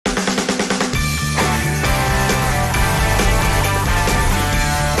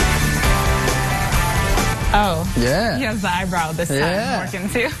Oh. Yeah. He has the eyebrow this time working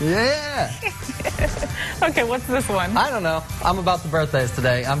too. Yeah. Okay, what's this one? I don't know. I'm about the birthdays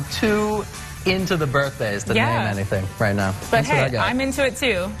today. I'm too into the birthdays to name anything right now. But hey, I'm into it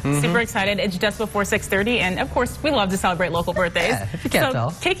too. Super excited. It's just before 6:30, and of course, we love to celebrate local birthdays. Yeah, if you can't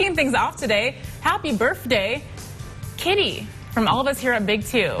tell. Kicking things off today, happy birthday, Kitty, from all of us here at Big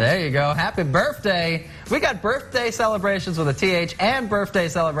 2. There you go. Happy birthday. We got birthday celebrations with a TH and birthday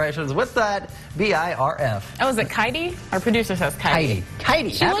celebrations with that BIRF. Oh, is it Kitey? Our producer says Kitey.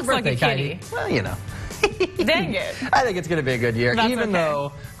 Kitey. She Happy looks like a birthday, kitty. Well, you know. Dang it. I think it's going to be a good year. That's Even okay.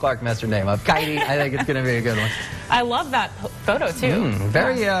 though Clark messed her name up. Kitey, I think it's going to be a good one. I love that photo too.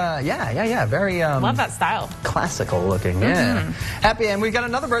 Very, very love that style. classical looking. Yeah. Happy, and we got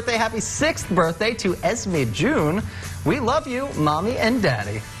another birthday. Happy 6th birthday to Esme June. We love you, Mommy and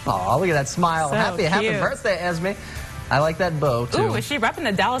Daddy. Aw, look at that smile. So happy cute. birthday, Esme. I like that bow, too. Ooh, is she repping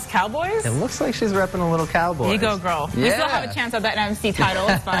the Dallas Cowboys? It looks like she's repping a little Cowboys. You go, girl. Yeah. We still have a chance at that MC title.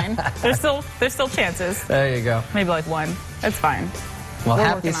 It's fine. There's still chances. There you go. Maybe like one. It's fine. Well, We're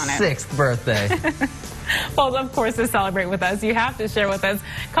happy working on it. 6th birthday. Well, of course, to celebrate with us, you have to share with us.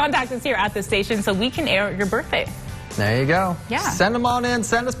 Contact us here at the station so we can air your birthday. There you go. Yeah. Send them on in.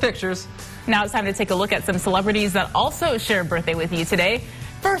 Send us pictures. Now it's time to take a look at some celebrities that also share a birthday with you today.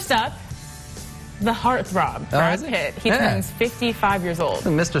 First up, the heartthrob, Brad Pitt. He turns 55 years old.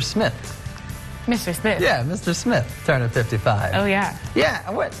 Mr. Smith. Mr. Smith. Yeah, Mr. Smith turning 55. Oh, yeah.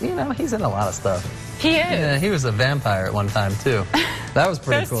 Yeah, he's in a lot of stuff. He is. Yeah, he was a vampire at one time, too. That was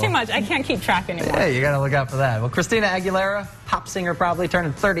pretty cool. There's too much. I can't keep track anymore. Yeah, you got to look out for that. Well, Christina Aguilera, pop singer, probably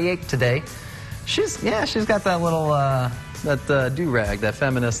turning 38 today. She's got that little, that do-rag, that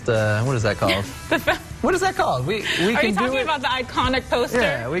feminist, what is that called? What is that called? We Are can you talking do it. about the iconic poster?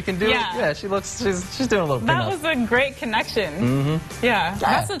 Yeah, we can do it. Yeah, she's doing a little That pinup. was a great connection. Yeah.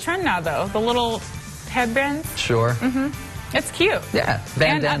 That's the trend now, though. The little headbands. Sure. It's cute. Yeah.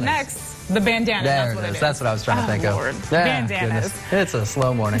 And up next, the bandana. There That's what it is. That's what I was trying to think Lord. of. Yeah, Bandanas. goodness. It's a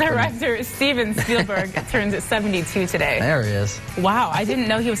slow morning. Director Steven Spielberg turns 72 today. There he is. Wow, I didn't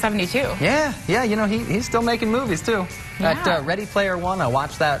know he was 72. Yeah, he's still making movies, too. Yeah. That Ready Player One, I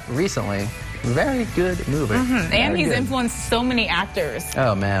watched that recently. Very good movie. And he's influenced so many actors.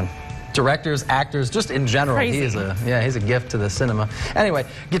 Oh, man. Directors, actors, just in general. Crazy. He's a gift to the cinema. Anyway,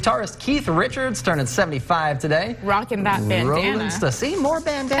 guitarist Keith Richards turning 75 today. Rocking that bandana. See, more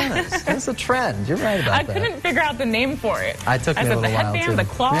bandanas. That's a trend. You're right about that. I couldn't figure out the name for it. I took me a little the while, headband, too. the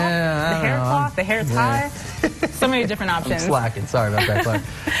cloth, the hair cloth, the hair tie. So many different options. I'm slacking. Sorry about that, Clark.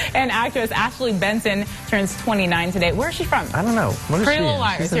 And actress Ashley Benson turns 29 today. Where is she from? I don't know. What is Pretty she? Little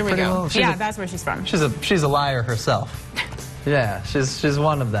Liars. Here we go. Yeah, that's where she's from. She's a liar herself. Yeah, she's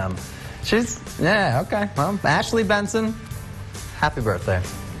one of them. Okay. Well, Ashley Benson, happy birthday.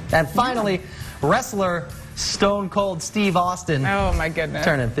 And finally, wrestler Stone Cold Steve Austin. Oh, my goodness.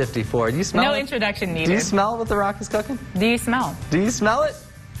 Turning 54. Do you smell it? No introduction needed. Do you smell what The Rock is cooking? Do you smell? Do you smell it?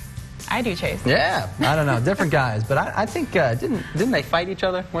 I do, Chase. Yeah. I don't know. Different guys. But I think, didn't they fight each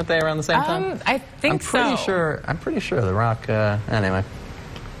other? Weren't they around the same time? I think so. I'm pretty sure The Rock, anyway.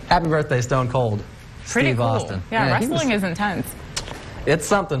 Happy birthday, Stone Cold Pretty Steve cool. Austin. Yeah, wrestling is intense. It's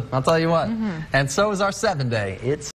something, I'll tell you what. And so is our 7-day. It's